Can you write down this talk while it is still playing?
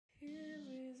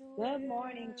Good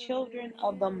morning, children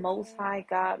of the Most High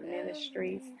God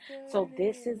Ministries. So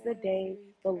this is the day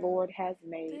the Lord has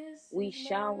made. We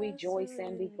shall rejoice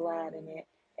and be glad in it.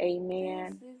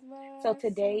 Amen. So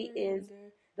today is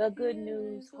the Good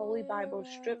News Holy Bible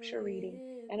Scripture reading,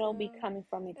 and it'll be coming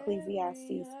from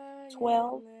Ecclesiastes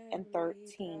 12 and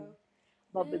 13.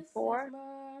 But before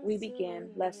we begin,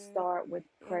 let's start with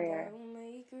prayer.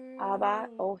 Abba,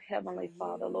 oh Heavenly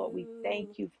Father, Lord, we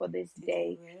thank you for this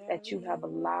day that you have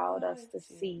allowed us to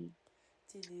see.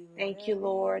 Thank you,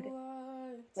 Lord,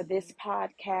 for this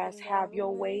podcast. Have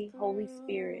your way, Holy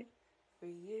Spirit.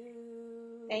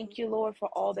 Thank you, Lord, for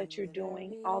all that you're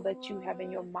doing, all that you have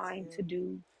in your mind to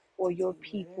do for your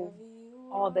people,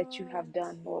 all that you have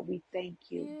done, Lord. We thank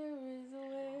you.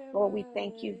 Lord, we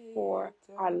thank you for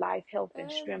our life, health, and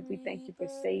strength. We thank you for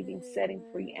saving, setting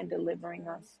free, and delivering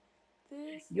us.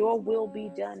 Your will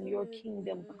be done, your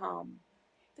kingdom come,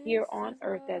 here on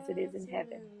earth as it is in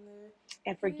heaven.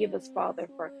 And forgive us, Father,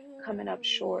 for coming up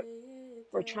short,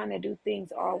 for trying to do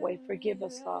things our way. Forgive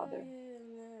us, Father,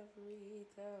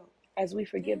 as we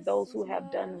forgive those who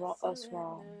have done us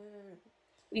wrong.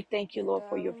 We thank you, Lord,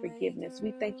 for your forgiveness.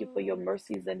 We thank you for your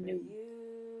mercies anew.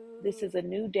 This is a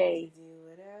new day,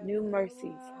 new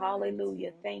mercies.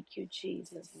 Hallelujah. Thank you,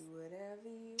 Jesus.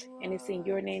 And it's in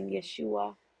your name,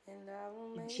 Yeshua.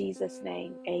 In Jesus'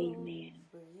 name, amen.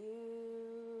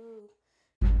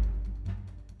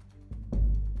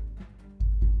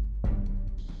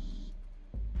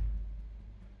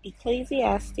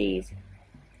 Ecclesiastes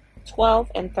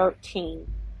 12 and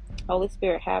 13. Holy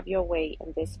Spirit, have your way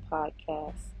in this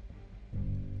podcast.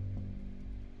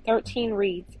 13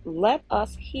 reads, "Let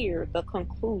us hear the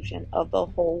conclusion of the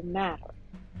whole matter.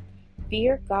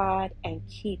 Fear God and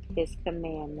keep his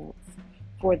commandments,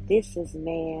 for this is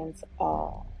man's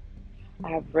all." I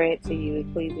have read to you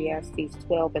Ecclesiastes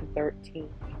 12 and 13.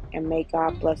 And may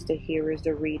God bless the hearers,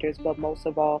 the readers, but most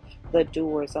of all, the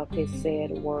doers of his said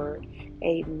word.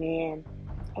 Amen.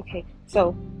 Okay,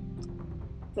 so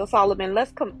Solomon,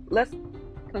 let's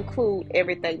conclude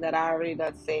everything that I already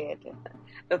done said.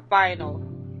 The final.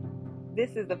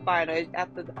 This is the final.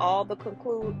 After all,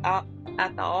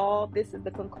 this is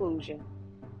the conclusion.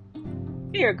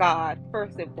 Fear God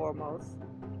first and foremost,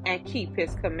 and keep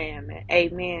his commandment.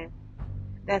 Amen.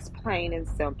 That's plain and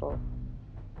simple.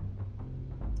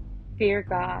 Fear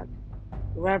God,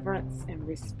 reverence and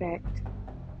respect.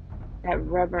 That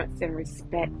reverence and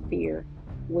respect fear,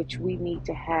 which we need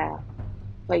to have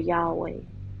for Yahweh.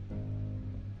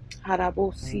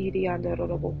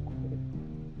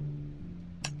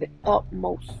 The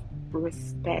utmost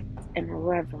respect and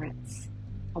reverence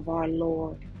of our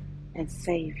Lord and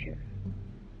Savior.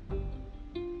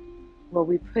 Where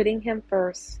we're putting him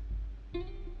first,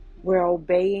 we're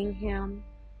obeying him,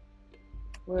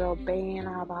 we're obeying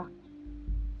Abba,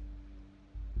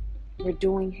 we're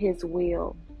doing his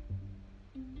will,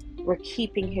 we're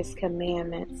keeping his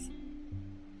commandments.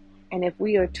 And if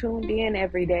we are tuned in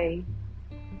every day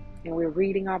and we're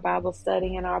reading our Bible,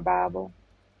 studying our Bible,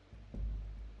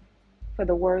 for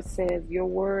the word says, your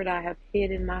word I have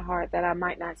hid in my heart that I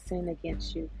might not sin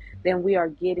against you, then we are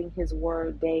getting his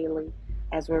word daily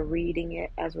as we're reading it,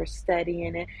 as we're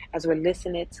studying it, as we're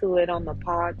listening to it on the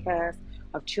podcast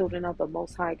of Children of the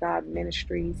Most High God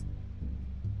Ministries.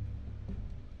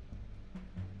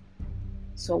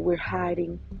 So we're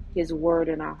hiding his word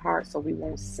in our heart so we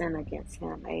won't sin against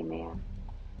him. Amen.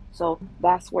 So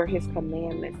that's where his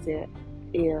commandments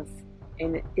is.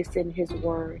 And it's in his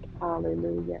word.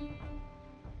 Hallelujah.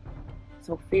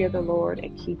 So fear the Lord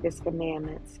and keep his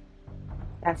commandments.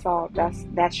 That's all.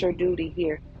 That's your duty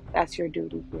here. That's your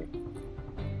duty here.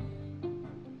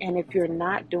 And if you're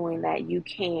not doing that, you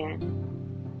can.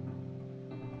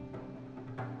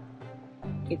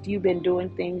 If you've been doing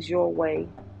things your way,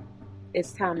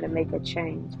 it's time to make a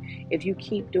change. If you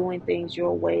keep doing things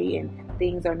your way and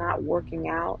things are not working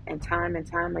out, and time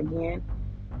again,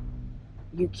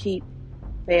 you keep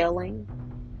failing,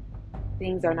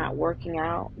 things are not working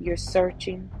out, you're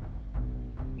searching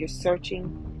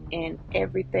in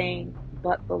everything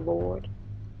but the Lord.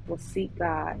 Well, seek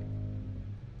God.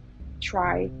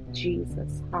 Try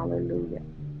Jesus. Hallelujah.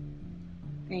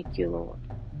 Thank you, Lord.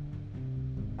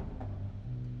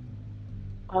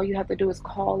 All you have to do is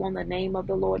call on the name of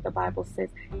the Lord, the Bible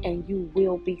says, and you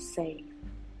will be saved.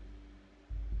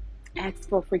 Ask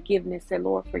for forgiveness. Say,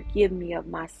 Lord, forgive me of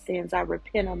my sins. I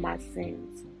repent of my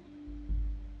sins.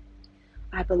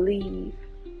 I believe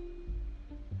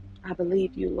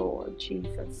you, Lord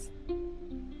Jesus.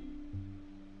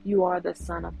 You are the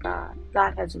Son of God.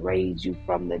 God has raised you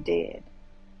from the dead.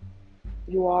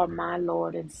 You are my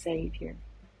Lord and Savior.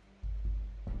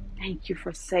 Thank you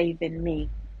for saving me.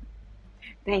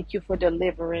 Thank you for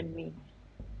delivering me.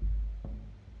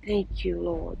 Thank you,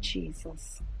 Lord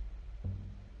Jesus.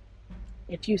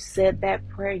 If you said that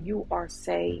prayer, you are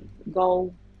saved.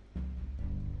 Go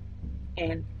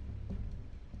and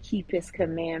keep his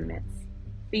commandments.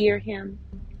 Fear him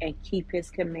and keep his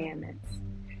commandments.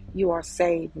 You are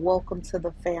saved. Welcome to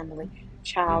the family,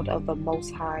 child of the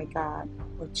Most High God,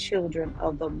 or children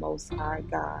of the Most High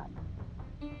God.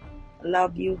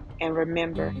 Love you, and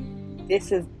remember,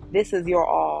 this is your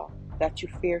all, that you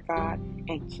fear God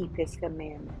and keep his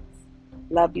commandments.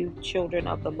 Love you, children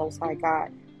of the Most High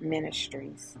God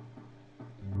Ministries.